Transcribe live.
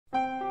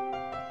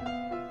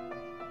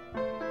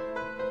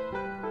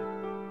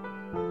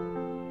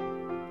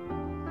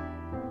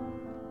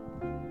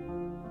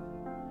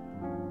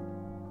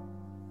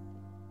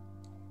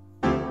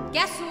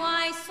Guess who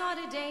I saw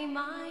today,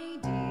 my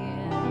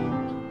dear?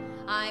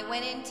 I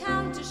went in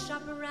town to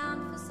shop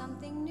around for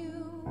something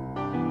new.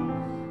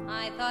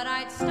 I thought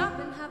I'd stop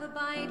and have a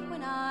bite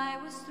when I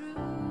was through.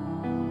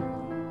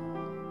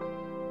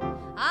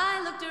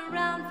 I looked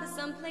around for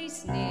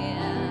someplace near,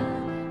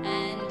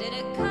 and it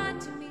occurred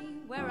to me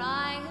where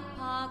I had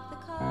parked the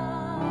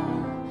car.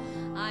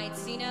 I'd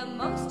seen a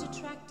most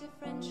attractive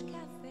French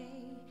cafe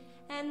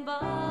and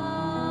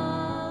bar.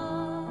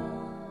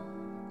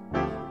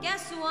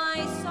 Guess who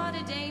I saw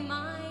today,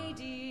 my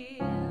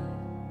dear?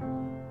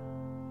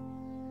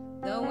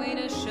 The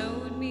waiter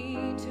showed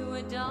me to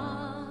a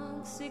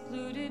dark,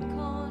 secluded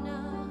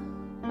corner,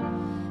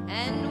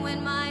 and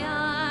when my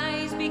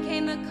eyes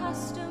became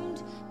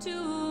accustomed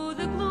to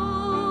the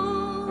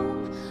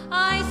gloom,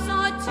 I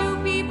saw two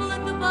people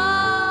at the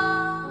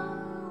bar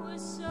who were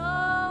so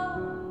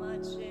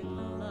much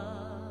in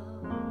love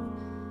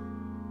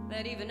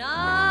that even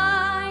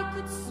I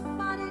could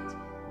spot it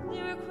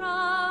clear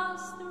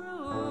across the room.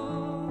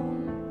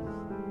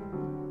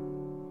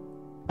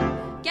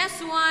 Guess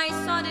who I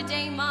saw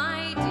today,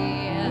 my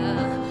dear?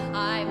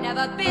 I've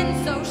never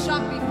been so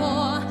shocked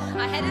before.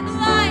 I headed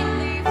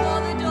blindly for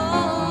the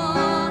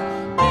door.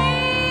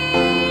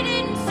 He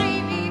didn't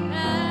see me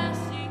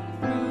passing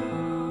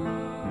through.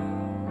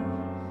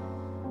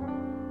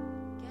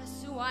 Guess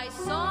who I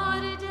saw